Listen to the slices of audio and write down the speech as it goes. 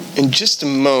In just a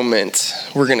moment,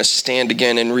 we're going to stand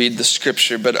again and read the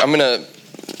scripture, but I'm going to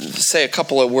say a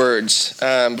couple of words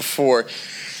before.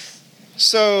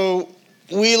 So,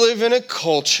 we live in a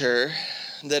culture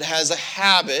that has a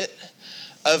habit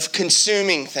of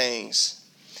consuming things.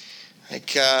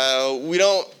 Like, we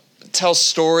don't tell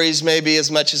stories maybe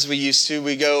as much as we used to.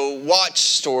 We go watch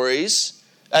stories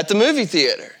at the movie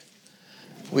theater.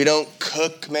 We don't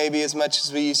cook maybe as much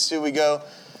as we used to. We go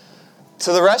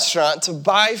to the restaurant to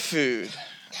buy food.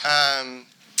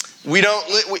 We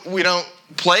don't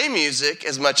play music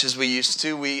as much as we used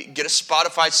to. We get a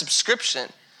Spotify subscription.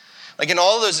 Like in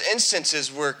all those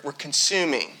instances, we're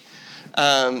consuming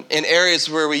in areas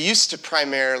where we used to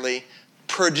primarily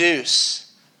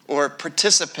produce or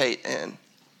participate in.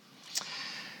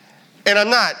 And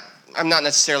I'm not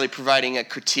necessarily providing a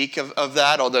critique of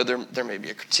that, although there may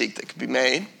be a critique that could be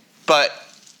made. But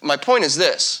my point is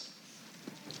this.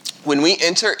 When we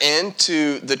enter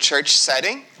into the church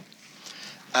setting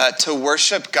to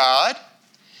worship God,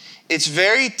 it's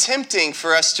very tempting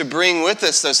for us to bring with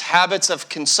us those habits of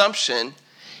consumption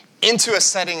into a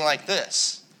setting like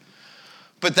this.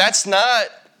 But that's not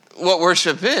what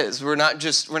worship is. We're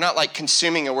not like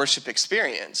consuming a worship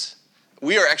experience.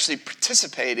 We are actually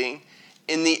participating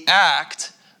in the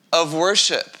act of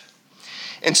worship.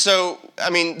 And so,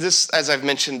 this, as I've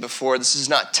mentioned before, this is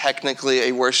not technically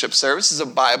a worship service. This is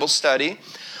a Bible study.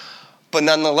 But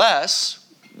nonetheless,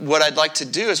 what I'd like to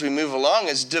do as we move along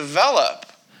is develop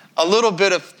a little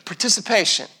bit of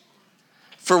participation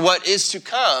for what is to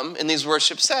come in these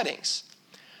worship settings.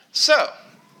 So,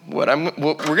 we're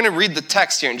going to read the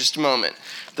text here in just a moment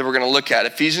that we're going to look at.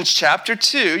 Ephesians chapter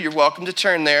 2. You're welcome to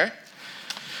turn there.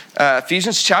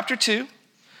 Ephesians chapter 2.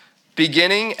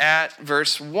 Beginning at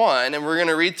verse 1, and we're going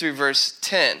to read through verse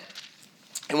 10.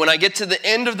 And when I get to the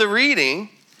end of the reading,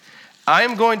 I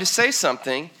am going to say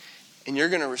something, and you're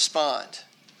going to respond.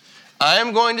 I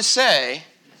am going to say,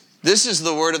 this is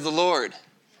the word of the Lord.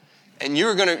 And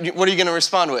what are you going to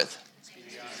respond with?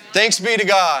 Thanks be to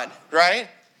God, right?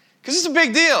 Because it's a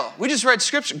big deal. We just read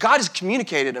scripture. God has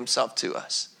communicated himself to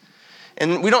us.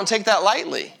 And we don't take that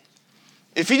lightly.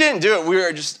 If he didn't do it, we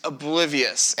are just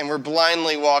oblivious and we're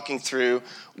blindly walking through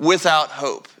without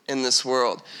hope in this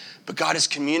world. But God has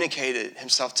communicated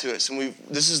himself to us, and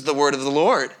this is the word of the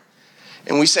Lord.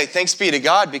 And we say, thanks be to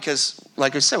God, because,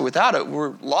 like I said, without it,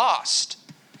 we're lost.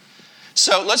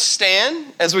 So let's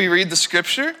stand as we read the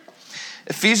scripture.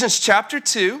 Ephesians chapter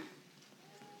 2,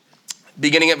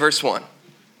 beginning at verse 1.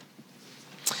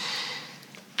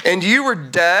 And you were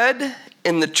dead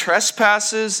in the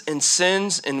trespasses and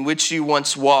sins in which you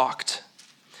once walked,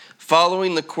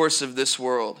 following the course of this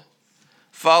world,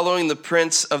 following the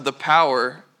prince of the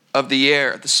power of the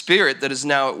air, the spirit that is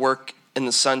now at work in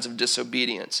the sons of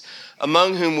disobedience,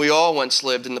 among whom we all once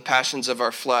lived in the passions of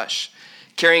our flesh,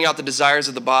 carrying out the desires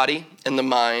of the body and the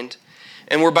mind,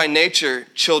 and were by nature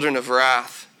children of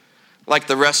wrath, like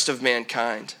the rest of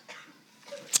mankind.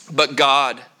 But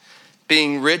God,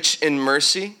 being rich in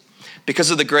mercy,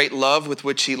 because of the great love with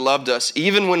which he loved us,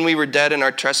 even when we were dead in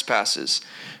our trespasses,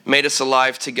 made us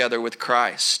alive together with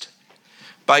Christ.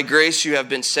 By grace you have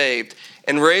been saved,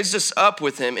 and raised us up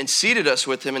with him, and seated us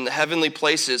with him in the heavenly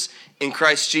places in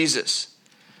Christ Jesus,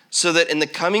 so that in the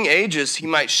coming ages he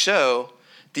might show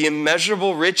the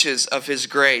immeasurable riches of his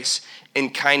grace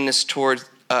and kindness toward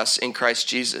us in Christ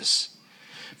Jesus.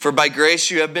 For by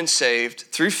grace you have been saved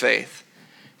through faith,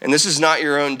 and this is not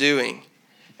your own doing.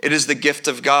 It is the gift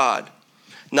of God,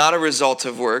 not a result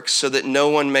of works, so that no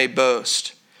one may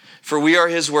boast. For we are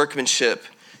his workmanship,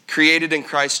 created in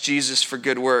Christ Jesus for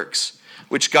good works,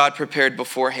 which God prepared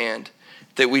beforehand,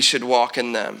 that we should walk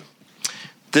in them.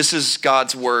 This is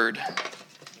God's word.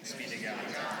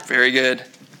 Very good.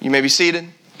 You may be seated.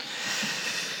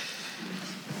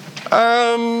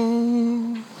 Let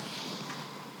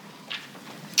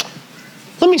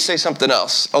me say something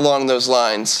else along those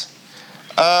lines.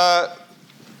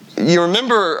 You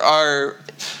remember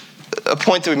a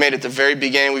point that we made at the very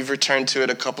beginning. We've returned to it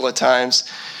a couple of times.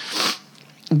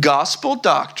 Gospel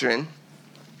doctrine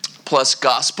plus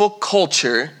gospel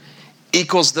culture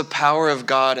equals the power of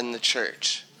God in the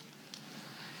church.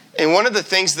 And one of the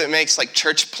things that makes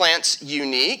church plants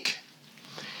unique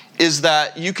is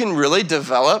that you can really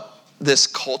develop this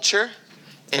culture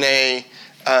in a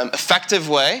effective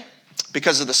way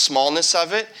because of the smallness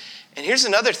of it. And here's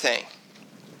another thing.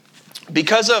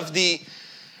 Because of the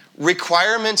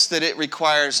requirements that it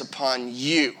requires upon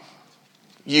you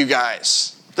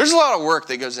guys, there's a lot of work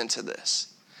that goes into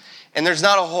this. And there's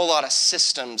not a whole lot of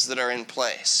systems that are in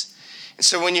place. And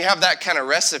so when you have that kind of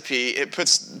recipe, it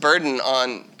puts burden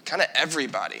on kind of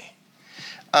everybody.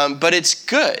 But it's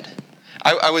good.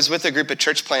 I was with a group of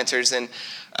church planters, and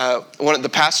one of the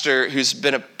pastor who's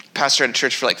been a pastor at a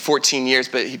church for like 14 years,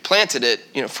 but he planted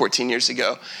it, 14 years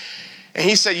ago. And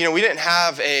he said, we didn't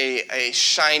have a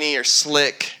shiny or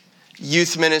slick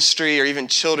youth ministry or even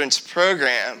children's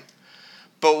program,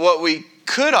 but what we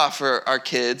could offer our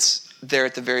kids there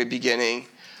at the very beginning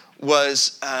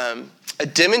was a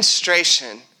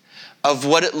demonstration of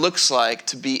what it looks like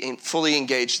to be fully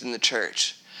engaged in the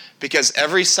church. Because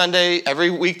every Sunday,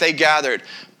 every week they gathered,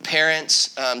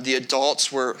 parents, the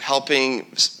adults were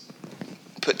helping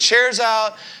put chairs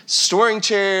out, storing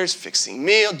chairs, fixing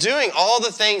meals, doing all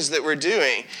the things that we're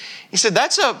doing. He said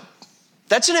that's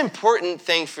an important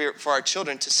thing for our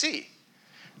children to see.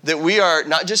 That we are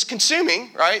not just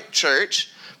consuming, right,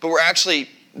 church, but we're actually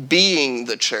being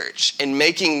the church and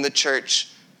making the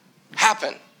church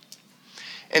happen.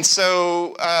 And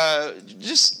so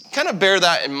just kind of bear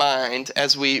that in mind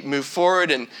as we move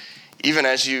forward and even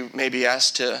as you may be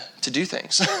asked to do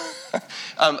things.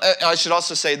 I should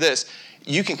also say this.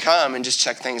 You can come and just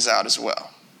check things out as well.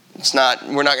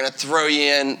 We're not going to throw you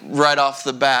in right off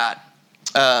the bat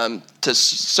to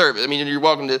serve it. I mean, you're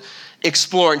welcome to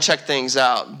explore and check things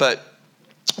out, but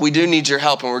we do need your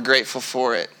help and we're grateful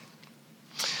for it.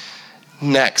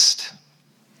 Next,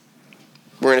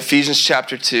 we're in Ephesians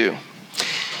chapter 2.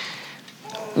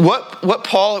 What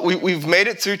Paul, we've made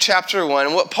it through chapter 1,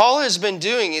 and what Paul has been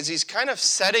doing is he's kind of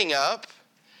setting up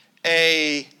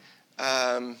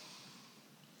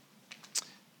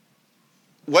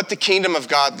what the kingdom of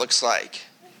God looks like.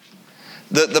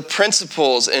 The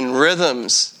principles and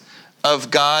rhythms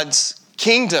of God's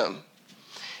kingdom.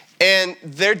 And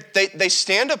they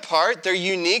stand apart. They're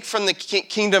unique from the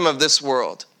kingdom of this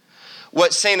world.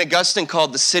 What St. Augustine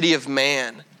called the city of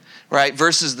man, right,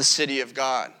 versus the city of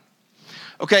God.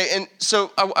 Okay, and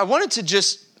so I wanted to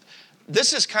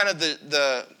this is kind of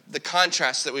the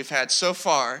contrast that we've had so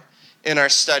far in our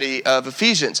study of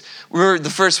Ephesians. We were the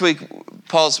first week,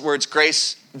 Paul's words,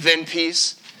 grace, then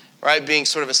peace, right, being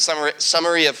sort of a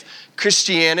summary of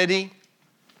Christianity.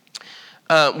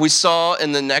 We saw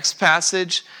in the next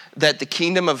passage that the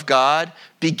kingdom of God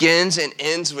begins and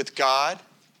ends with God.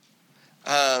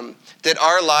 That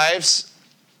our lives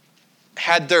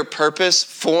had their purpose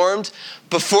formed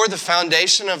before the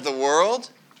foundation of the world.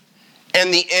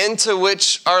 And the end to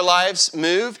which our lives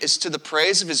move is to the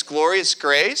praise of his glorious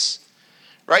grace.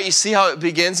 Right? You see how it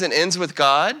begins and ends with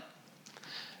God?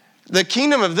 The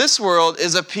kingdom of this world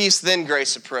is a peace then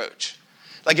grace approach.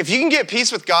 Like if you can get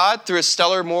peace with God through a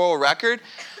stellar moral record,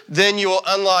 then you will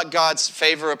unlock God's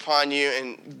favor upon you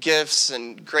and gifts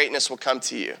and greatness will come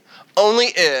to you. Only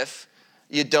if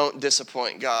you don't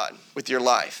disappoint God with your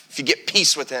life. If you get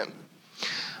peace with him.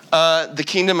 The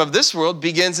kingdom of this world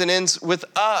begins and ends with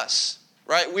us.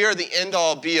 Right? We are the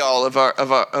end-all, be-all of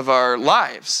our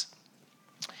lives.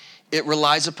 It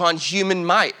relies upon human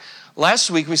might. Last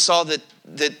week we saw that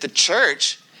the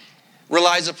church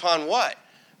relies upon what?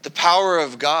 The power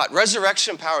of God.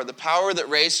 Resurrection power. The power that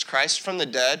raised Christ from the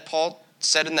dead, Paul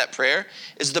said in that prayer,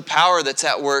 is the power that's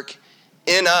at work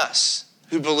in us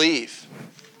who believe.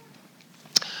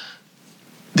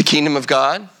 The kingdom of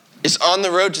God is on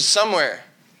the road to somewhere.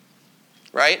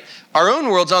 Right? Our own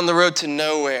world's on the road to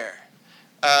nowhere.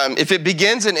 If it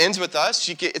begins and ends with us,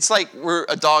 it's like we're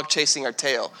a dog chasing our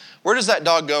tail. Where is that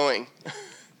dog going?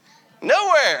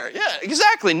 Nowhere. Yeah,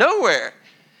 exactly, nowhere.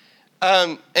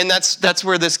 And that's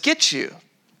where this gets you,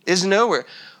 is nowhere.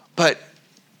 But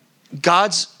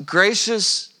God's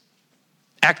gracious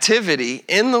activity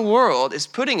in the world is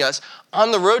putting us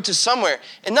on the road to somewhere.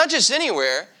 And not just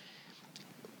anywhere.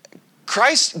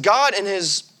 Christ, God in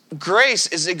his grace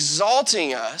is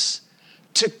exalting us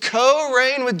to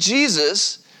co-reign with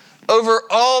Jesus over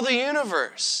all the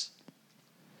universe.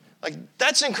 Like,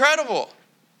 that's incredible.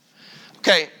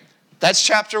 Okay, that's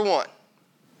chapter 1.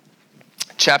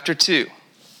 Chapter 2.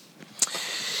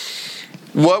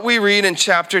 What we read in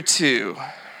chapter 2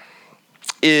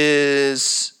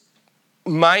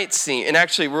 might seem, and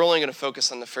actually we're only going to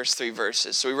focus on the first 3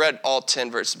 verses. So we read all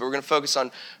 10 verses, but we're going to focus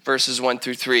on verses 1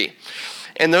 through 3.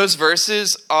 And those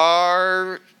verses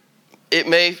it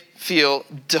may feel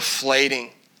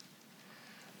deflating,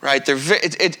 right?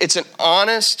 It's an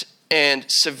honest and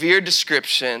severe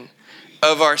description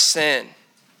of our sin.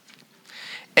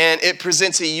 And it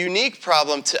presents a unique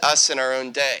problem to us in our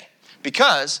own day.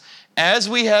 Because as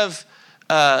we have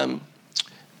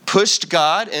pushed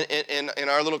God in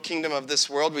our little kingdom of this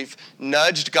world, we've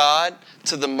nudged God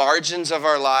to the margins of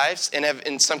our lives and have,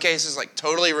 in some cases, like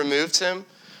totally removed him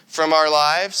from our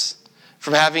lives,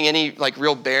 from having any like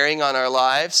real bearing on our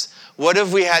lives. What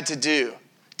have we had to do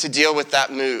to deal with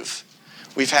that move?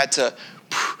 We've had to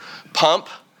pump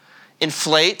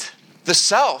inflate the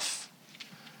self.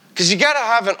 Because you got to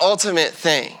have an ultimate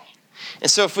thing. And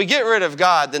so if we get rid of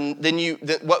God, then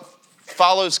what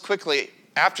follows quickly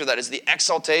after that is the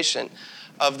exaltation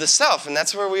of the self. And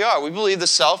that's where we are. We believe the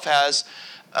self has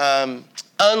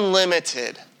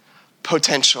unlimited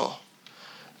potential,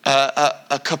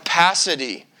 a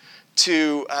capacity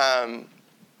to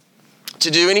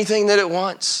do anything that it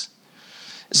wants,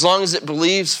 as long as it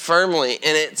believes firmly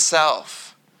in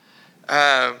itself.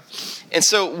 And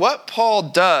so what Paul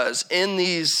does in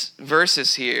these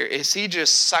verses here is he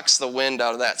just sucks the wind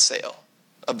out of that sail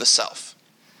of the self,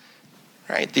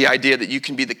 right? The idea that you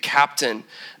can be the captain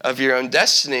of your own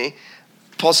destiny.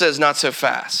 Paul says, not so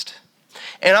fast.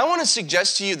 And I want to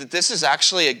suggest to you that this is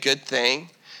actually a good thing,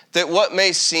 that what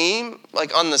may seem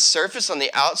like on the surface, on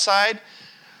the outside,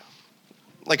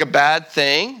 like a bad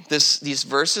thing, these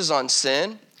verses on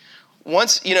sin.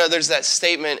 Once, there's that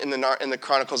statement in the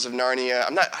Chronicles of Narnia.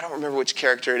 I don't remember which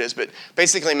character it is, but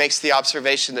basically makes the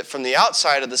observation that from the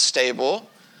outside of the stable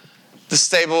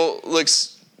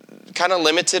looks kind of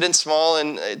limited and small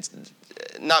and it's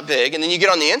not big. And then you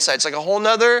get on the inside, it's like a whole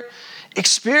nother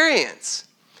experience.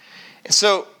 And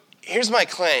so here's my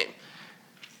claim.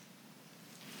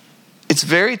 It's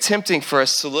very tempting for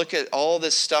us to look at all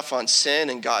this stuff on sin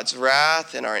and God's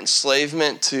wrath and our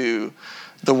enslavement to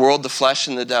the world, the flesh,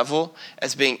 and the devil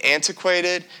as being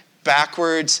antiquated,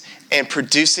 backwards, and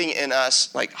producing in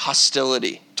us like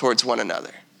hostility towards one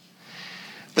another.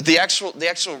 But the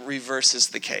actual reverse is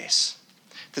the case.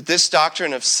 That this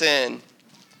doctrine of sin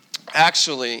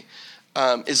actually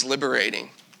is liberating.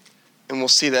 And we'll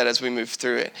see that as we move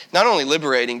through it. Not only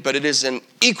liberating, but it is an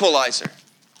equalizer.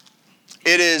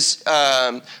 It is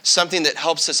something that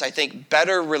helps us, I think,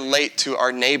 better relate to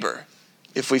our neighbor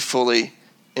if we fully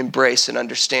embrace and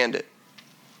understand it.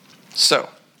 So,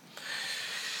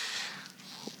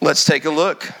 let's take a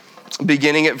look.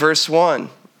 Beginning at verse 1.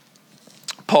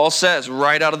 Paul says,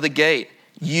 right out of the gate,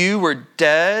 you were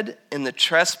dead in the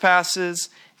trespasses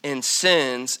and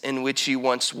sins in which you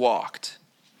once walked.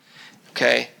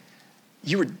 Okay?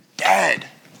 You were dead.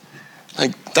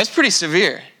 Like, that's pretty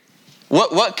severe.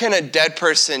 What can a dead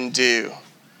person do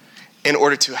in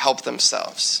order to help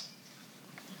themselves?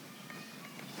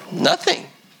 Nothing.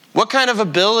 What kind of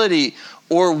ability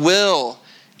or will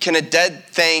can a dead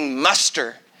thing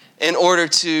muster in order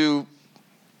to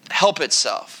help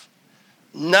itself?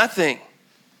 Nothing.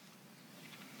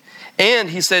 And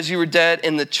he says you were dead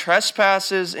in the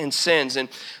trespasses and sins. And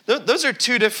those are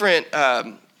two different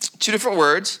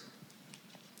words.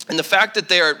 And the fact that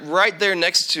they are right there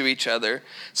next to each other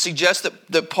suggests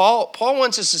that Paul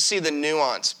wants us to see the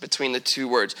nuance between the two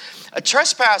words. A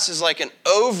trespass is like an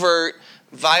overt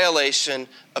violation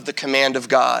of the command of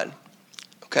God.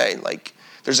 Okay, like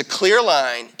there's a clear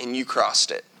line and you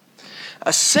crossed it.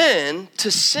 To sin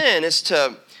is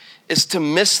to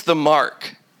miss the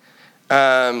mark.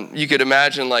 You could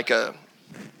imagine like a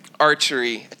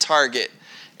target,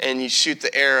 and you shoot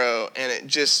the arrow and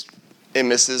it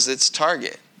misses its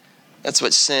target. That's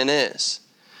what sin is.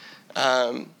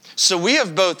 So we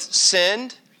have both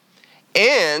sinned,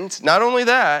 and not only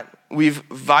that, we've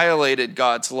violated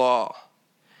God's law.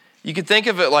 You could think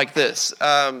of it like this.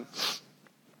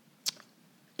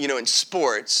 In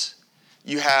sports,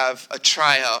 you have a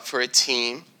tryout for a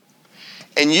team,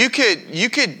 and you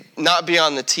could not be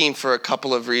on the team for a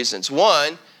couple of reasons.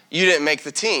 One, you didn't make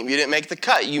the team. You didn't make the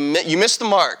cut. You missed the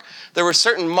mark. There were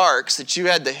certain marks that you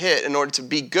had to hit in order to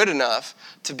be good enough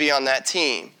to be on that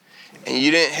team, and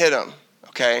you didn't hit them,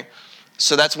 okay?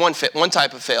 So that's one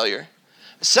type of failure.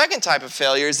 The second type of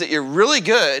failure is that you're really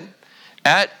good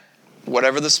at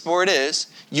whatever the sport is.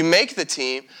 You make the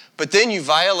team, but then you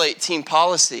violate team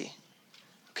policy,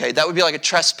 okay? That would be like a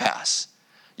trespass.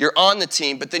 You're on the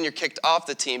team, but then you're kicked off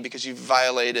the team because you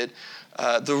violated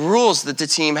the rules that the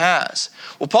team has.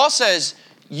 Well, Paul says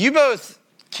you both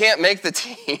can't make the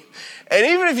team. And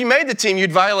even if you made the team,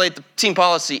 you'd violate the team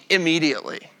policy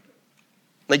immediately.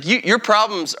 Like your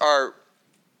problems are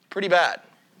pretty bad.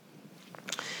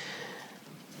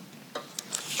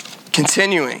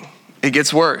 Continuing, it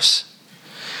gets worse.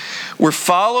 We're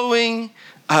following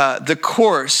the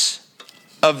course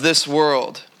of this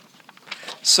world.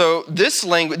 So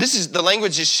the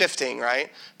language is shifting, right?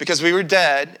 Because we were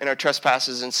dead in our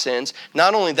trespasses and sins.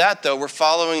 Not only that, though, we're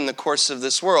following the course of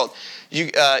this world. You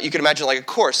can imagine like a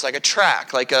course, like a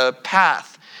track, like a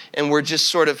path, and we're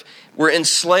just we're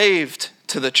enslaved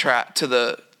to the track,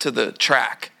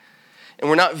 and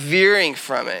we're not veering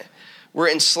from it. We're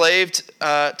enslaved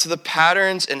to the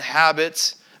patterns and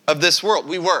habits of this world.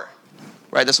 We were,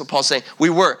 right? That's what Paul's saying.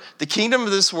 We were. The kingdom of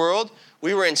this world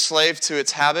we were enslaved to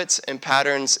its habits and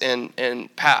patterns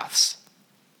and paths.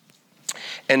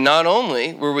 And not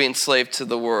only were we enslaved to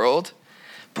the world,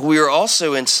 but we were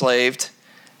also enslaved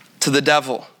to the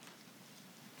devil.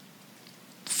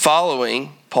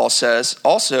 Following, Paul says,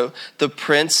 also the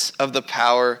prince of the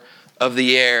power of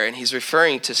the air. And he's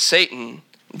referring to Satan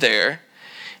there.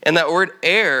 And that word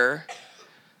air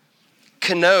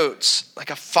connotes like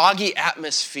a foggy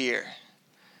atmosphere.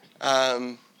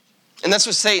 And that's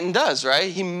what Satan does,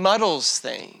 right? He muddles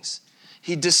things.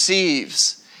 He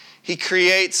deceives. He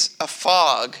creates a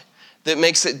fog that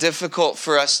makes it difficult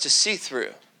for us to see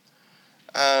through.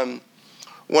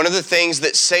 One of the things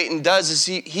that Satan does is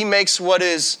he makes what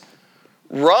is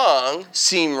wrong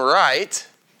seem right,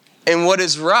 and what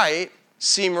is right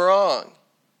seem wrong.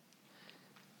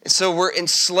 And so we're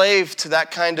enslaved to that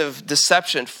kind of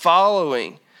deception,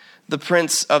 following the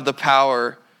prince of the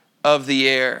power of the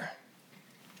air.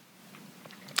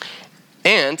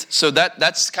 And so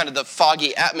that's kind of the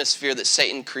foggy atmosphere that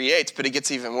Satan creates, but it gets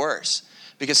even worse.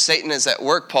 Because Satan is at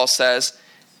work, Paul says,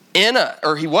 in us,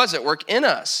 or he was at work in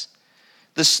us.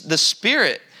 The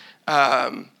spirit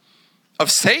of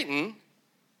Satan,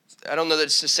 I don't know that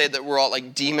it's to say that we're all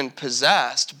like demon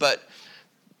possessed, but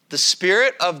the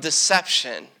spirit of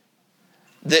deception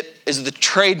that is the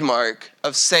trademark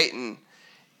of Satan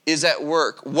is at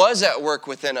work, was at work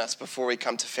within us before we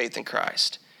come to faith in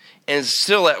Christ. And is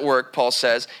still at work, Paul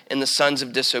says, in the sons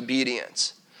of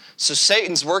disobedience. So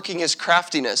Satan's working his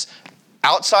craftiness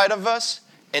outside of us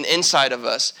and inside of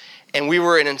us, and we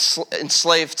were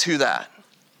enslaved to that.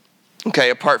 Okay,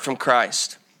 apart from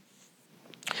Christ.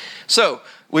 So,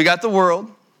 we got the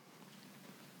world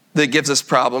that gives us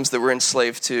problems that we're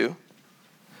enslaved to.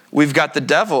 We've got the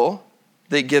devil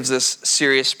that gives us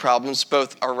serious problems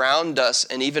both around us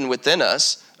and even within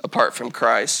us apart from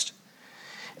Christ.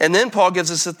 And then Paul gives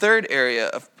us a third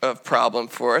area of problem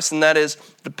for us, and that is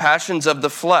the passions of the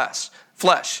flesh.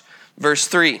 Verse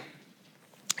 3,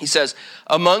 he says,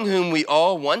 among whom we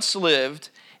all once lived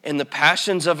in the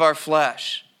passions of our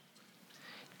flesh,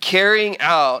 carrying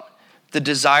out the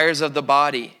desires of the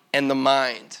body and the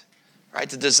mind, right?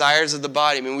 The desires of the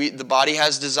body. I mean, the body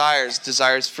has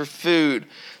desires for food,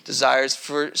 desires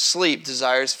for sleep,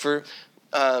 desires for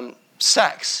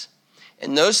sex.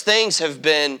 And those things have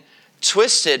been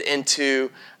twisted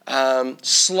into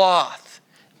sloth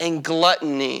and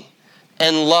gluttony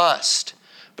and lust.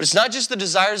 But it's not just the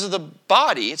desires of the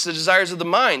body, it's the desires of the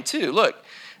mind too. Look,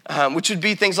 which would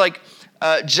be things like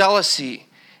jealousy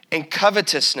and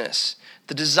covetousness,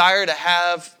 the desire to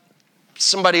have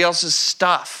somebody else's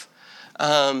stuff.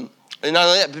 And not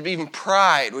only that, but even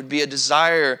pride would be a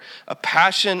desire, a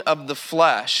passion of the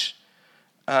flesh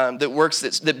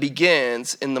that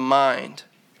begins in the mind.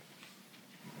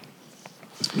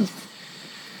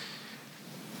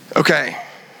 Okay,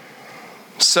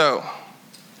 so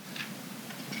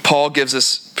Paul gives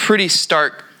us pretty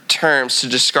stark terms to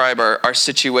describe our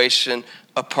situation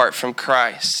apart from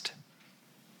Christ.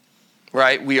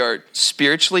 Right? We are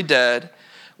spiritually dead.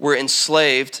 We're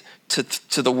enslaved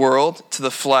to the world, to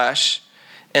the flesh,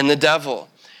 and the devil.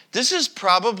 This is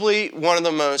probably one of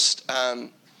the most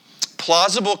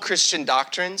plausible Christian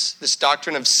doctrines, this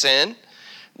doctrine of sin,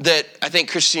 that I think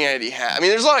Christianity has. I mean,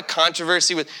 there's a lot of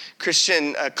controversy with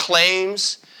Christian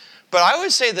claims, but I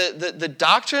would say that the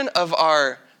doctrine of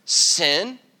our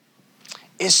sin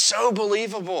is so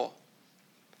believable.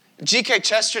 G.K.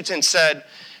 Chesterton said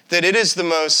that it is the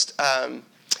most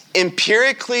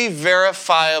empirically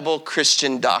verifiable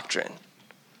Christian doctrine,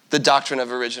 the doctrine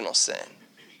of original sin.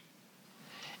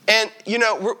 And, you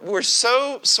know, we're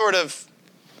so sort of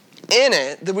in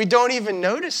it that we don't even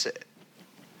notice it.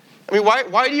 I mean,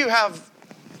 why do you have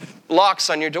locks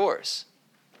on your doors?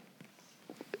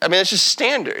 I mean, it's just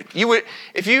standard.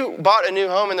 If you bought a new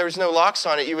home and there was no locks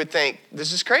on it, you would think,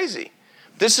 this is crazy.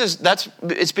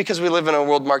 It's because we live in a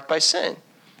world marked by sin.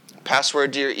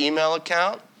 Password to your email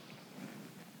account.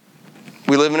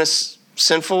 We live in a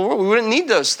sinful world. We wouldn't need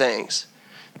those things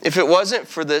if it wasn't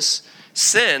for this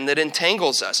sin that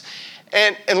entangles us.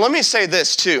 And let me say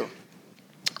this too.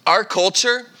 Our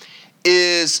culture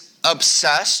is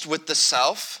obsessed with the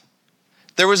self.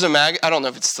 There was I don't know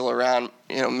if it's still around,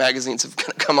 magazines have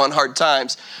come on hard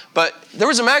times, but there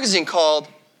was a magazine called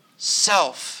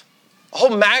Self, a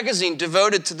whole magazine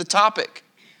devoted to the topic.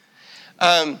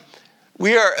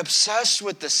 We are obsessed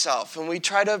with the self, and we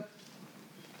try to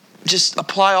just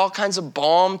apply all kinds of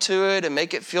balm to it and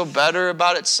make it feel better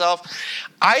about itself.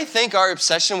 I think our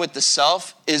obsession with the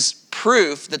self is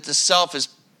proof that the self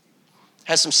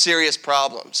has some serious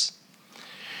problems.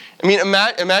 I mean,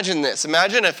 imagine this.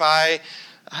 Imagine if I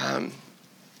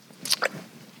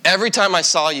every time I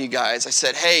saw you guys, I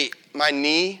said, hey, my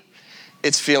knee,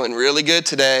 it's feeling really good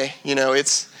today.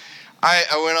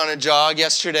 I went on a jog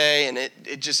yesterday, and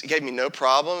it just gave me no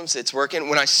problems. It's working.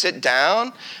 When I sit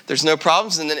down, there's no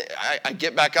problems, and then I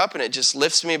get back up, and it just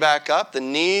lifts me back up. The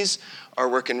knees are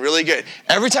working really good.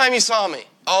 Every time you saw me,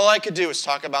 all I could do was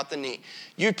talk about the knee.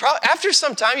 After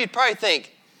some time, you'd probably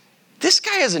think, this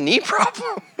guy has a knee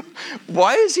problem.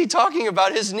 Why is he talking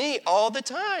about his knee all the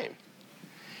time?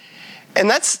 And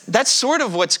that's sort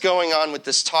of what's going on with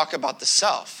this talk about the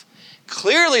self.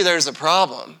 Clearly, there's a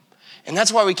problem. And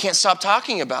that's why we can't stop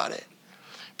talking about it.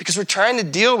 Because we're trying to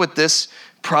deal with this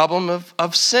problem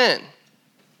of sin.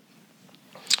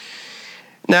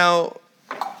 Now,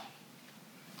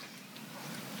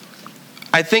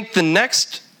 I think the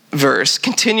next verse,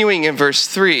 continuing in verse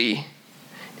 3,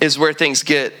 is where things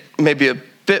get maybe a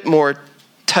bit more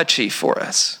touchy for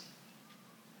us.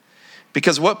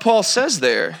 Because what Paul says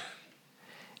there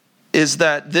is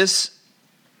that this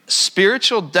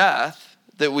spiritual death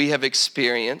that we have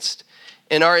experienced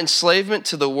in our enslavement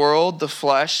to the world, the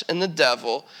flesh, and the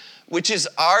devil, which is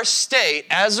our state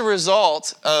as a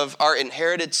result of our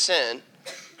inherited sin,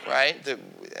 right?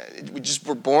 We just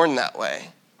were born that way.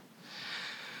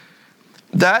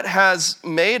 That has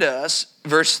made us,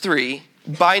 verse 3,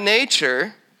 by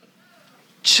nature,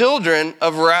 children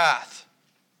of wrath,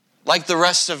 like the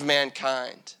rest of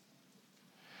mankind.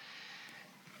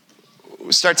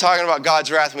 We start talking about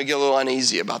God's wrath and we get a little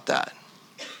uneasy about that.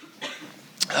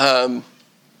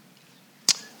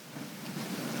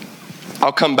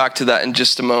 I'll come back to that in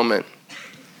just a moment.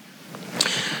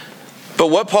 But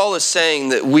what Paul is saying,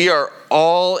 that we are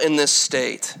all in this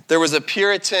state. There was a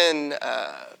Puritan,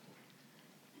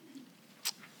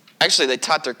 actually they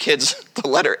taught their kids the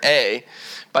letter A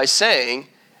by saying,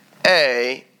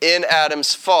 A, in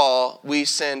Adam's fall, we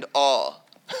sinned all.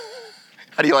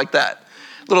 How do you like that?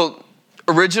 Little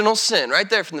original sin, right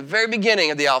there from the very beginning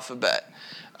of the alphabet.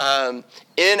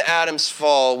 In Adam's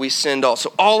fall, we sinned all.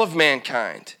 So all of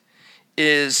mankind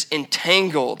is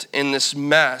entangled in this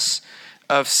mess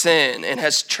of sin and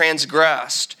has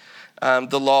transgressed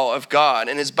the law of God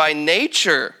and is by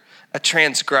nature a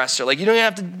transgressor. Like, you don't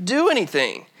have to do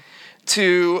anything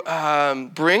to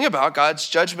bring about God's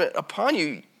judgment upon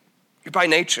you. You're by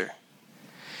nature.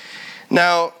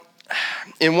 Now,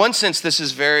 in one sense, this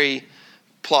is very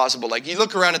plausible. Like, you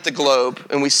look around at the globe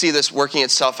and we see this working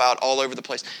itself out all over the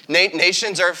place.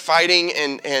 Nations are fighting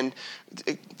and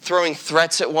throwing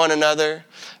threats at one another.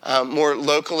 More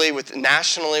locally,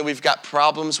 nationally, we've got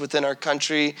problems within our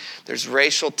country. There's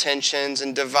racial tensions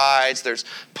and divides. There's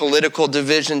political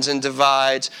divisions and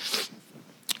divides.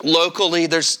 Locally,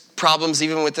 there's problems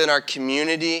even within our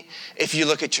community. If you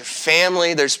look at your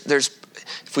family,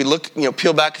 if we look,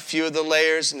 peel back a few of the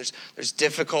layers, and there's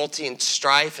difficulty and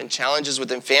strife and challenges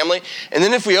within family. And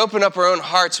then if we open up our own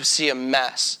hearts, we see a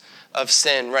mess of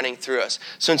sin running through us.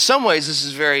 So in some ways, this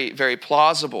is very, very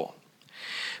plausible.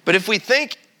 But if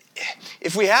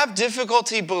we have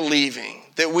difficulty believing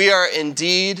that we are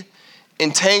indeed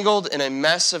entangled in a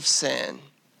mess of sin,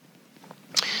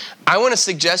 I want to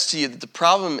suggest to you that the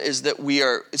problem is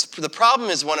the problem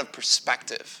is one of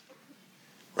perspective,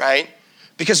 right?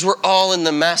 Because we're all in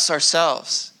the mess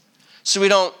ourselves. So we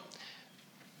don't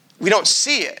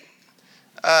see it.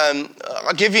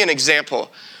 I'll give you an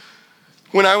example.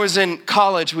 When I was in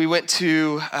college,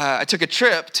 I took a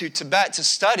trip to Tibet to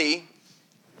study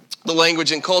the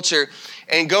language and culture.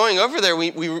 And going over there,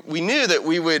 we knew that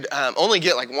we would only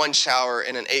get like one shower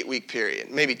in an 8-week period,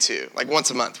 maybe 2. Like once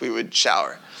a month we would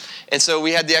shower. And so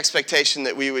we had the expectation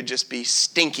that we would just be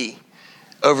stinky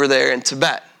over there in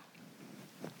Tibet.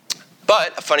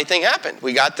 But a funny thing happened.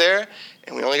 We got there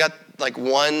and we only got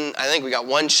we got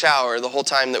one shower the whole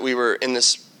time that we were in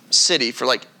this city for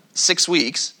like 6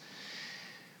 weeks.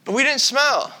 But we didn't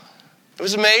smell. It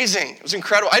was amazing. It was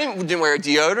incredible. I didn't wear a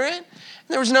deodorant, and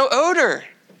there was no odor.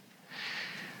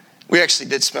 We actually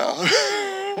did smell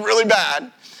really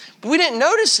bad, but we didn't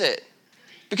notice it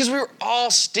because we were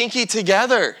all stinky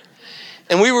together,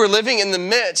 and we were living in the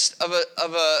midst of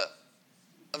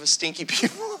a stinky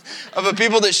people, of a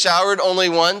people that showered only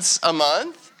once a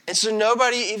month, and so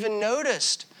nobody even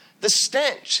noticed the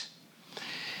stench.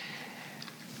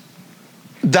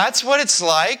 That's what it's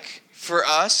like for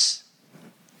us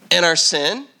and our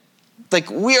sin. Like,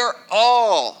 we are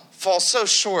all fall so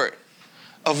short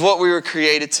of what we were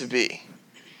created to be.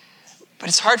 But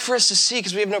it's hard for us to see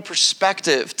because we have no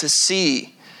perspective to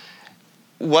see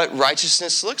what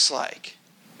righteousness looks like.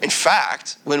 In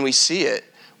fact, when we see it,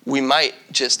 we might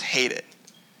just hate it,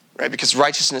 right? Because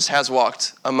righteousness has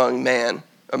walked among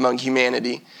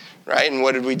humanity, right? And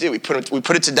what did we do? We put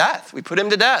it to death. We put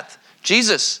him to death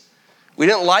Jesus. We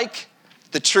didn't like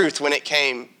the truth when it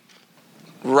came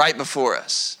right before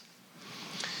us.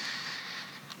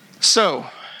 So,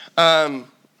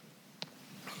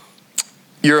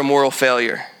 you're a moral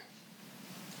failure.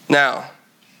 Now,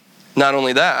 not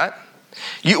only that,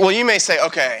 you may say,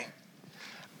 okay,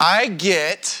 I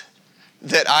get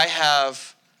that I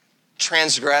have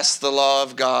transgressed the law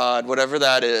of God, whatever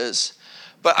that is,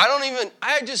 but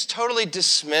I just totally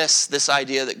dismiss this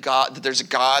idea that there's a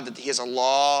God, that he has a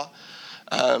law,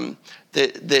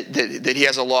 that he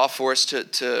has a law for us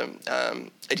to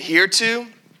adhere to.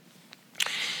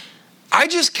 I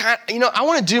just I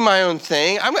want to do my own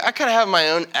thing. I kind of have my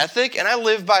own ethic, and I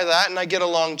live by that, and I get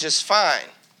along just fine.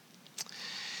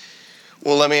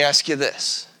 Well, let me ask you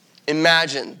this.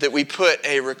 Imagine that we put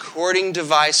a recording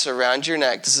device around your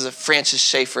neck. This is a Francis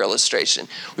Schaeffer illustration.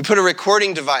 We put a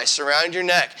recording device around your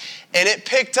neck, and it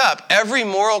picked up every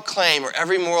moral claim or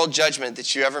every moral judgment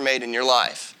that you ever made in your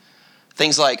life.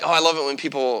 Things like, I love it when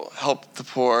people help the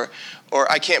poor,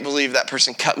 or I can't believe that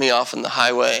person cut me off on the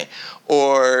highway,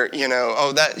 or,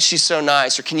 she's so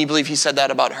nice, or can you believe he said that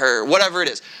about her? Whatever it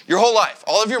is. Your whole life,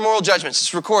 all of your moral judgments,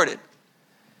 it's recorded.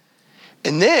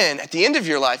 And then at the end of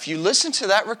your life, you listen to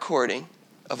that recording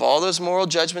of all those moral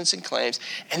judgments and claims,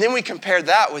 and then we compare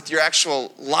that with your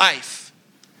actual life.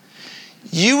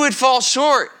 You would fall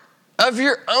short of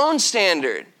your own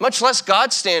standard, much less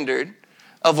God's standard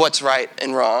of what's right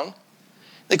and wrong.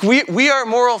 Like we are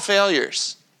moral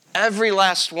failures, every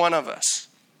last one of us.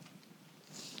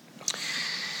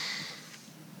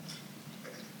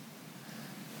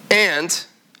 And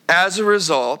as a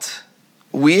result,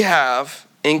 we have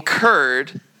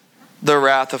incurred the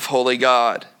wrath of holy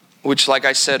God, which, like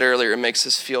I said earlier, makes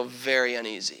us feel very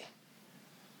uneasy.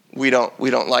 We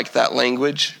don't like that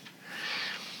language.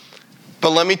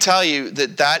 But let me tell you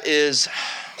that is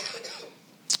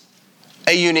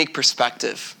a unique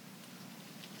perspective.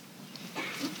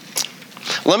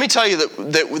 Let me tell you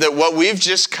that what we've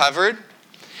just covered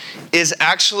is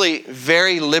actually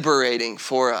very liberating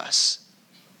for us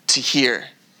to hear.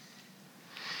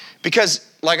 Because,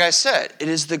 like I said, it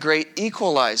is the great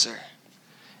equalizer.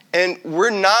 And we're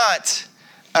not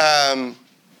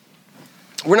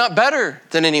better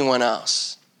than anyone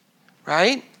else,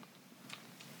 right?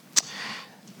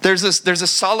 There's a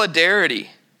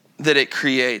solidarity that it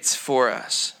creates for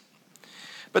us.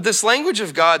 But this language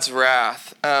of God's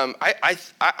wrath,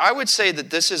 I would say that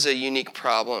this is a unique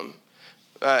problem.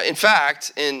 In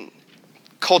fact, in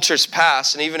cultures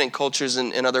past, and even in cultures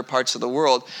in other parts of the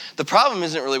world, the problem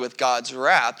isn't really with God's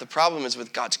wrath. The problem is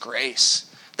with God's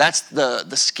grace. That's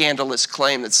the scandalous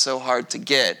claim that's so hard to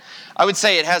get. I would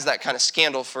say it has that kind of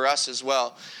scandal for us as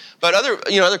well. But other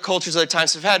cultures, other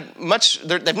times have had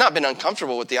they've not been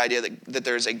uncomfortable with the idea that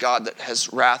there's a God that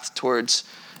has wrath towards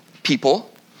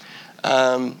people.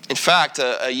 In fact,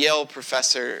 a Yale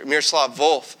professor, Miroslav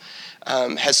Volf,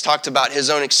 has talked about his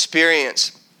own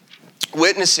experience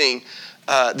witnessing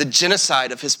the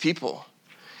genocide of his people.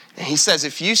 And he says,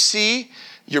 if you see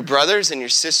your brothers and your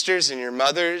sisters and your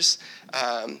mothers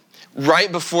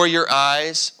right before your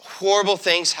eyes, horrible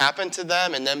things happen to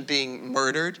them and them being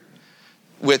murdered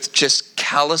with just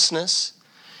callousness,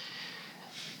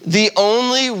 the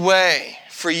only way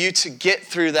for you to get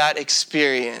through that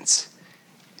experience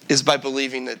is by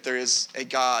believing that there is a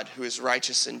God who is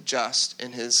righteous and just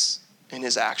in his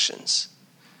actions.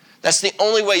 That's the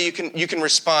only way you can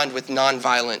respond with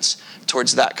nonviolence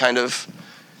towards that kind of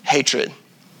hatred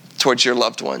towards your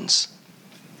loved ones.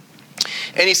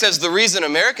 And he says the reason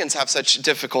Americans have such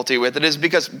difficulty with it is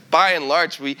because by and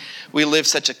large we live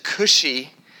such a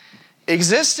cushy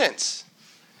existence.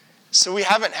 So we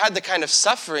haven't had the kind of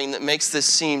suffering that makes this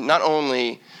seem not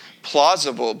only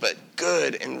plausible but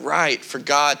good and right for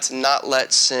God to not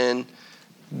let sin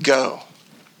go.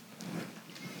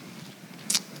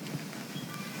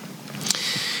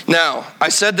 Now, I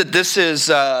said that this is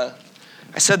a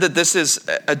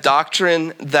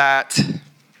doctrine that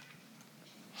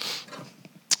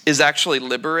is actually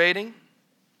liberating.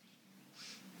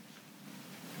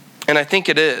 And I think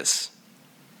it is.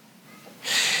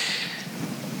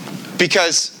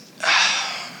 Because,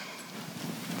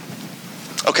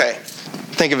 okay,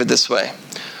 think of it this way.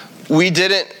 We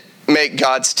didn't make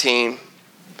God's team.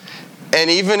 And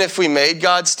even if we made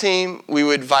God's team, we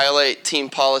would violate team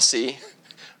policy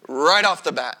right off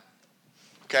the bat.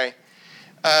 Okay?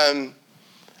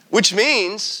 Which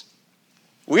means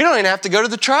we don't even have to go to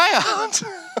the tryout.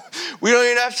 We don't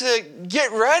even have to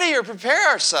get ready or prepare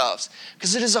ourselves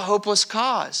because it is a hopeless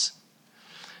cause.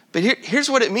 But here's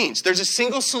what it means. There's a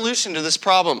single solution to this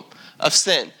problem of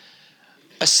sin.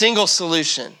 A single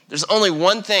solution. There's only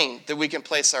one thing that we can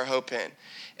place our hope in.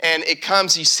 And it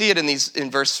comes, you see it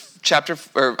in verse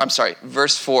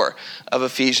 4 of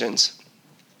Ephesians.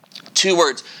 2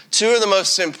 words. 2 of the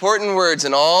most important words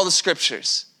in all the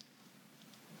scriptures.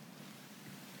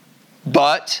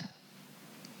 But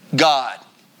God.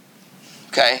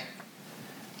 Okay?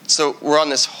 So we're on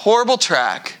this horrible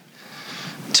track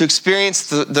to experience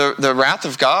the wrath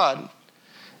of God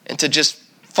and to just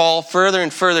fall further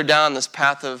and further down this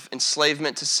path of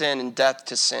enslavement to sin and death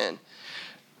to sin.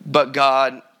 But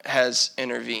God has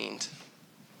intervened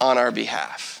on our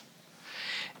behalf.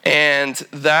 And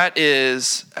that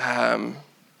is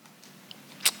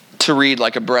to read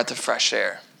like a breath of fresh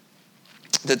air,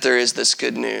 that there is this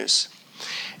good news.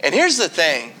 And here's the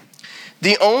thing.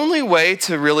 The only way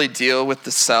to really deal with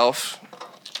the self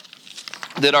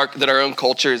that our own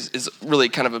culture is really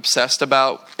kind of obsessed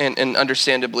about, and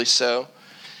understandably so,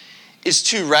 is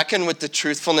to reckon with the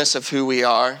truthfulness of who we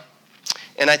are.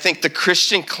 And I think the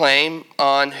Christian claim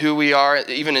on who we are,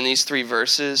 even in these 3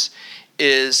 verses,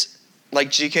 is,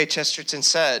 like G.K. Chesterton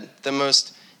said, the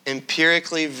most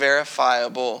empirically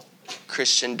verifiable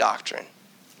Christian doctrine,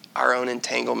 our own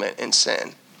entanglement in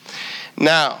sin.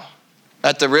 Now,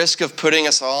 at the risk of putting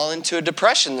us all into a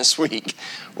depression this week,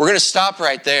 we're going to stop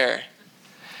right there.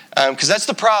 Because that's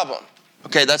the problem.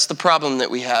 Okay, that's the problem that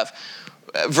we have.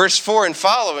 Verse 4 and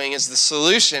following is the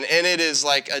solution, and it is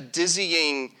like a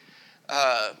dizzying,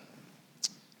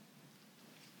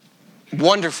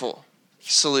 wonderful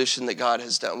solution that God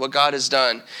has done. What God has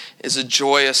done is a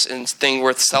joyous and thing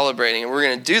worth celebrating, and we're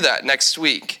going to do that next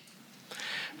week.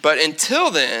 But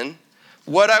until then,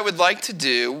 what I would like to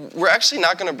do, we're actually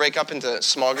not going to break up into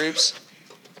small groups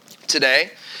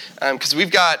today, because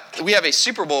we have a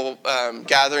Super Bowl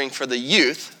gathering for the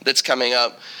youth that's coming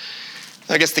up.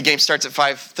 I guess the game starts at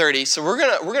 5:30, so we're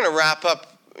gonna wrap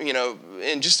up,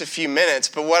 in just a few minutes.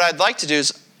 But what I'd like to do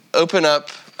is open up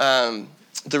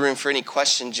the room for any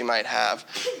questions you might have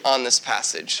on this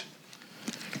passage.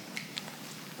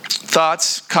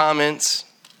 Thoughts, comments,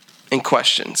 and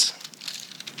questions.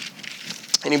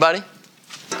 Anybody?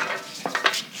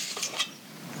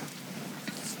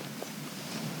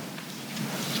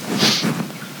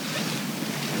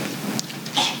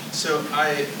 So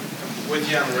I'm with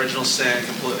you on original sin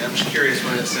completely. I'm just curious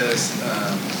when it says,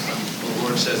 the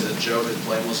Lord says that Job is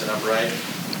blameless and upright.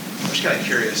 I'm just kind of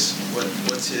curious,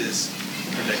 what's his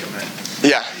predicament?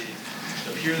 Yeah. Does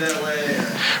he appear that way?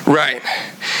 Or? Right.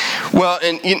 Well,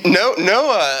 and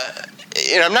Noah,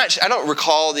 I don't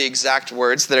recall the exact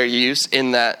words that are used in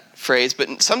that phrase,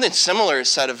 but something similar is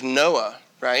said of Noah,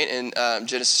 right? In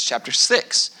Genesis chapter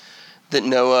 6, that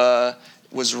Noah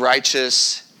was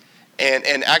righteous.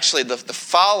 And actually, the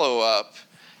follow-up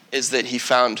is that he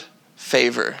found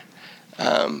favor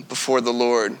before the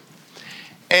Lord.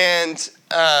 And,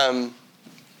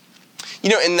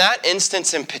 in that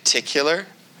instance in particular,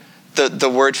 the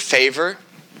word favor,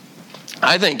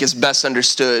 I think, is best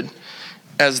understood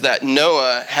as that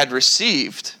Noah had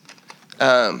received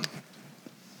a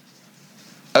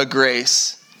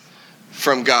grace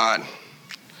from God.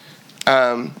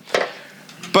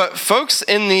 But folks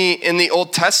in the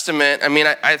Old Testament,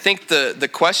 I think the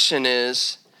question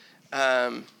is,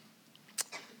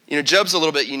 Job's a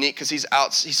little bit unique because he's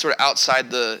sort of outside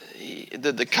the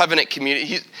covenant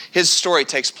community. His story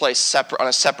takes place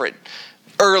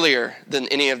earlier than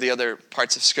any of the other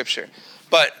parts of Scripture.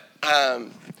 But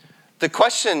the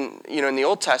question, in the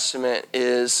Old Testament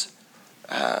is,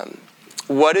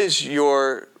 what is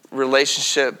your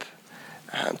relationship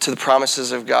to the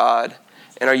promises of God?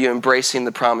 And are you embracing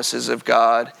the promises of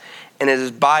God? And it is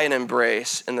by an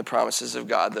embrace in the promises of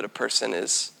God that a person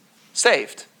is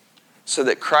saved. So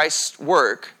that Christ's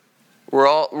work, we're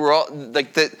all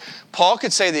like that. Paul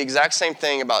could say the exact same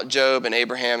thing about Job and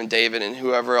Abraham and David and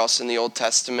whoever else in the Old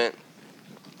Testament.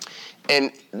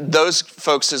 And those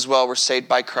folks as well were saved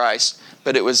by Christ,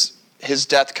 but it was his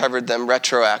death covered them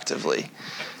retroactively.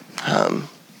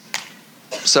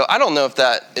 So I don't know if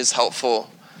that is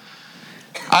helpful.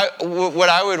 What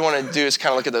I would want to do is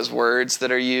kind of look at those words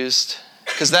that are used,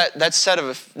 because that's said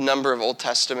of a number of Old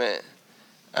Testament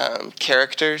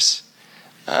characters.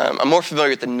 I'm more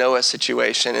familiar with the Noah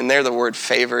situation, and there the word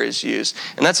favor is used.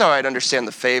 And that's how I'd understand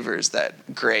the favor, is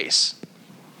that grace.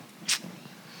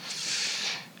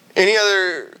 Any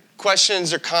other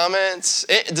questions or comments?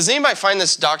 Does anybody find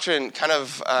this doctrine kind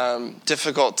of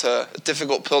difficult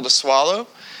pill to swallow?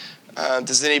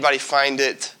 Does anybody find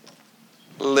it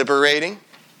liberating?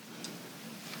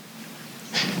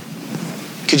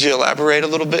 Could you elaborate a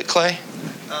little bit, Clay?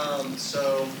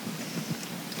 So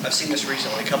I've seen this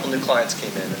recently. A couple new clients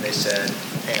came in and they said,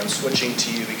 "Hey, I'm switching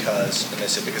to you because," and they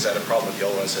said, "because I had a problem with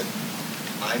YOLO." I said,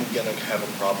 I'm going to have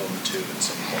a problem too at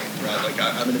some point, right? Like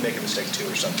I'm going to make a mistake too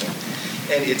or something.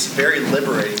 And it's very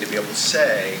liberating to be able to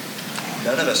say,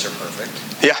 none of us are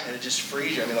perfect. Yeah. And it just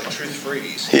frees you. I mean, like truth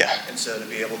frees. Yeah. And so to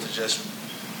be able to just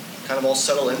kind of all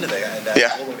settle into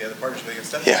that pull with the other partners, because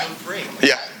that's so freeing.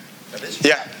 Yeah. That is.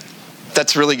 Yeah.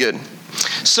 That's really good.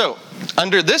 So,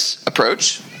 under this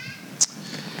approach,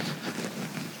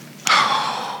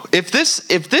 if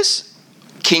this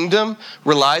kingdom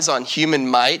relies on human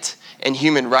might and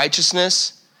human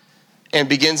righteousness and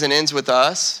begins and ends with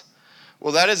us,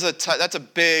 well, that's a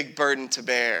big burden to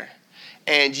bear.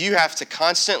 And you have to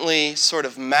constantly sort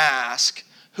of mask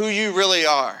who you really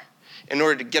are in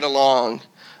order to get along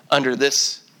under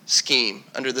this scheme,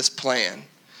 under this plan.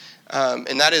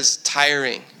 And that is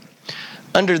tiring.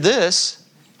 Under this,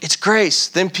 it's grace,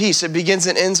 then peace. It begins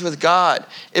and ends with God.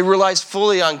 It relies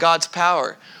fully on God's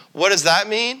power. What does that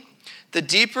mean? The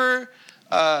deeper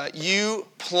you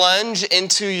plunge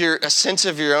into a sense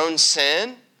of your own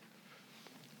sin,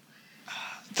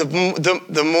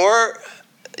 the more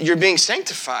you're being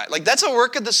sanctified. Like, that's a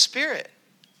work of the Spirit.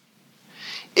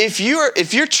 If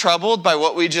you're troubled by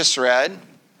what we just read,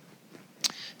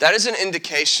 that is an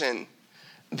indication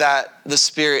that the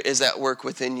Spirit is at work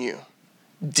within you,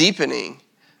 deepening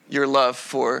your love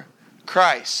for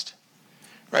Christ,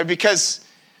 right? Because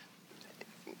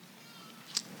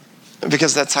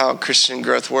that's how Christian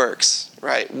growth works,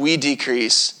 right? We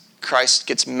decrease, Christ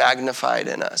gets magnified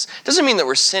in us. Doesn't mean that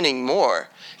we're sinning more.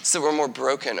 It's that we're more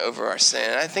broken over our sin.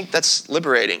 And I think that's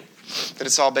liberating, that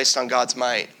it's all based on God's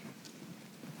might.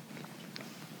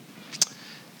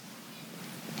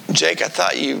 Jake, I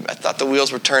thought the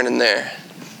wheels were turning there.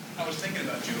 I was thinking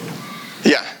about Job.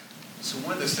 Yeah. So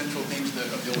one of the central themes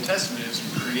of the Old Testament is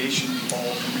creation, fall,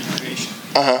 and recreation.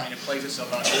 Uh-huh. And it plays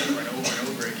itself out over and over and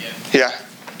over again. Yeah.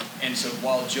 And so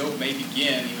while Job may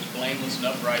begin, he was blameless and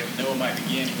upright. Noah might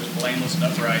begin, he was blameless and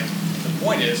upright. The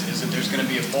point is that there's going to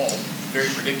be a fall, very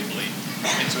predictably.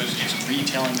 And so it's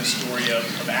retelling the story of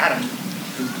Adam,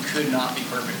 who could not be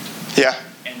perfect. Yeah.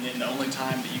 And then the only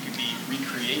time that you can be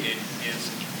recreated is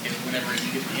whenever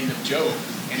you get to the end of Job,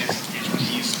 and it's when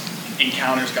he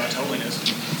encounters God's holiness and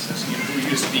says, who are you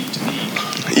to speak to me?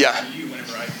 Yeah. To you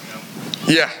whenever I,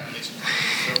 Yeah.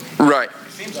 So Right.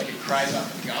 it seems like it cries out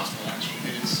for the gospel, actually.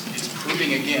 It's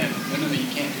proving again, no, you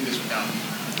can't do this without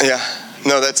me. Yeah.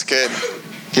 No, that's good.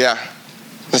 Yeah.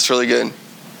 That's really good.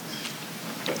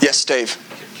 Yes, Dave.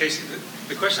 Casey,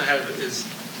 the question I have is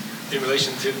in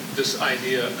relation to this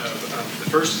idea of the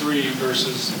first three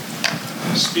verses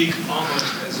speak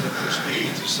almost as if they're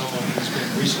speaking to someone who's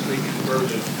been recently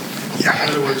converted. Yeah. In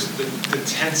other words, the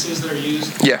tenses that are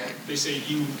used, Yeah. they say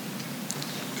you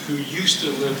who used to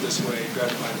live this way,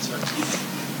 gratify this heart,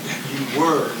 you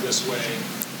were this way.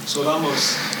 So it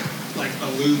almost like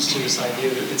alludes to this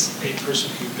idea that it's a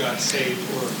person who got saved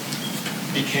or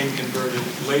became converted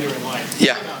later in life.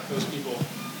 Yeah. What about those people?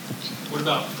 What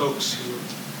about folks who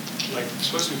are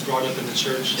supposed to be brought up in the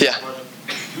church, Yeah.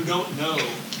 who don't know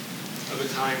of a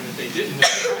time that they didn't know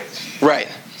Christ? Right.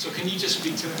 So can you just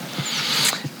speak to that?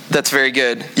 That's very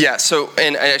good. Yeah, so,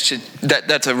 and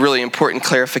that's a really important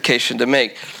clarification to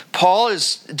make. Paul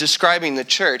is describing the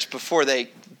church before they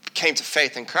came to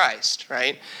faith in Christ,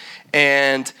 right?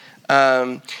 And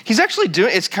he's actually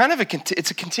doing, it's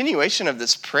a continuation of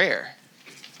this prayer.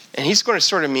 And he's going to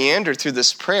sort of meander through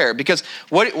this prayer, because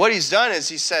what he's done is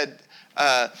he said,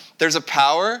 there's a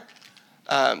power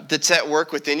that's at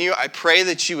work within you. I pray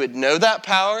that you would know that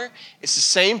power. It's the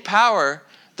same power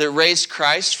that raised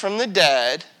Christ from the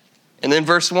dead. And then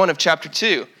verse 1 of chapter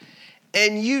 2.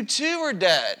 And you too were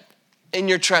dead in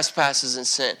your trespasses and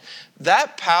sin.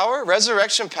 That power,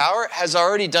 resurrection power, has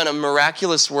already done a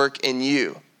miraculous work in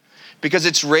you, because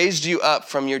it's raised you up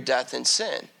from your death and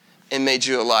sin and made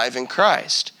you alive in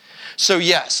Christ. So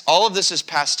yes, all of this is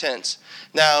past tense.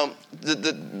 Now,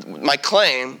 my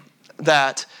claim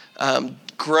that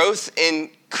growth in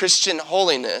Christian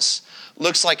holiness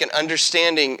looks like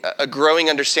a growing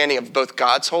understanding of both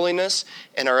God's holiness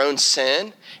and our own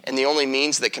sin, and the only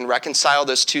means that can reconcile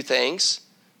those two things,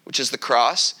 which is the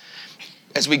cross.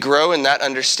 As we grow in that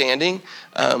understanding,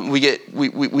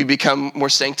 we become more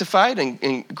sanctified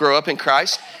and grow up in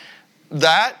Christ.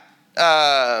 That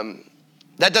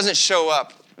doesn't show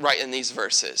up right in these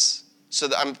verses. So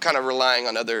I'm kind of relying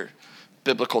on other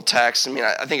biblical texts. I mean,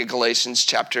 I think of Galatians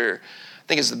chapter, I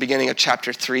think it's the beginning of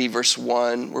chapter 3, verse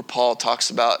 1, where Paul talks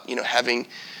about, having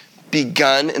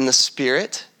begun in the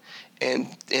Spirit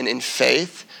and in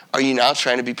faith, are you now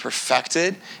trying to be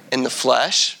perfected in the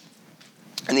flesh?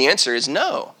 And the answer is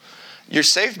no. You're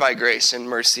saved by grace and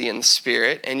mercy in the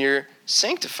Spirit, and you're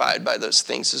sanctified by those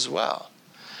things as well.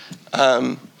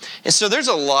 And so there's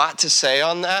a lot to say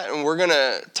on that, and we're going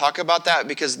to talk about that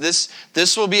because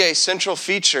this will be a central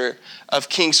feature of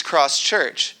King's Cross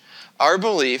Church. Our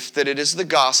belief that it is the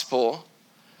gospel,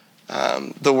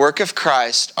 the work of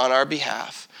Christ on our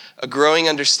behalf, a growing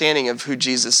understanding of who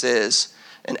Jesus is,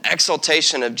 an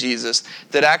exaltation of Jesus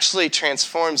that actually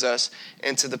transforms us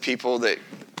into the people that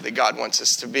God wants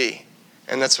us to be.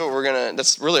 And that's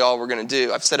really all we're going to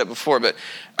do. I've said it before, but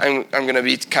I'm going to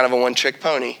be kind of a one-trick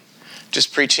pony,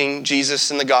 just preaching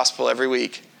Jesus and the gospel every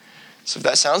week. So if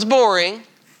that sounds boring,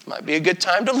 might be a good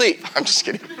time to leave. I'm just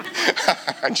kidding.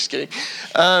 I'm just kidding.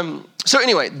 So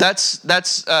anyway, that's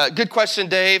a good question,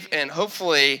 Dave. And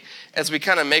hopefully, as we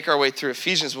kind of make our way through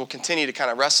Ephesians, we'll continue to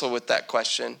kind of wrestle with that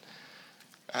question.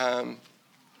 One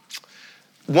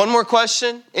more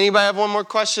question? Anybody have one more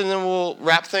question, then we'll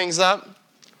wrap things up?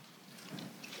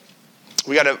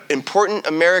 We got an important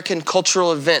American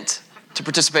cultural event to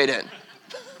participate in.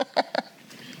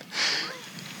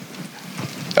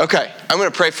 Okay, I'm going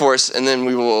to pray for us, and then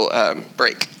we will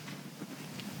break.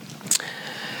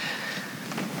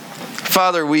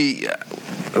 Father, we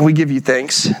give you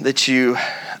thanks that you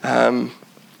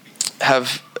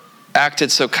have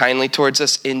acted so kindly towards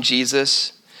us in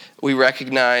Jesus. We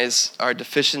recognize our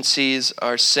deficiencies,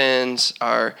 our sins,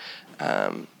 our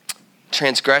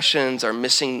transgressions, our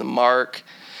missing the mark.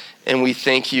 And we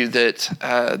thank you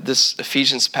that this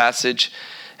Ephesians passage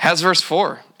has verse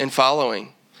 4 and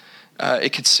following.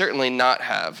 It could certainly not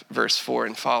have verse 4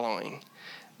 and following.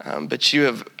 But you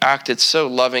have acted so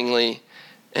lovingly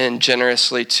and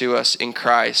generously to us in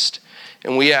Christ.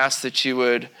 And we ask that you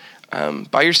would,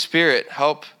 by your Spirit,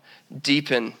 help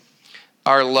deepen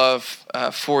our love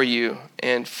for you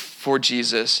and for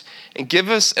Jesus. And give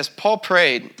us, as Paul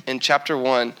prayed in chapter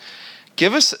 1,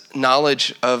 give us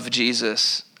knowledge of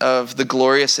Jesus, of the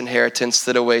glorious inheritance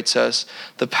that awaits us,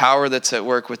 the power that's at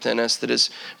work within us that has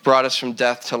brought us from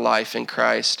death to life in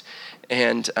Christ.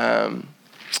 And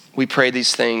we pray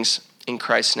these things in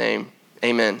Christ's name.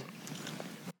 Amen.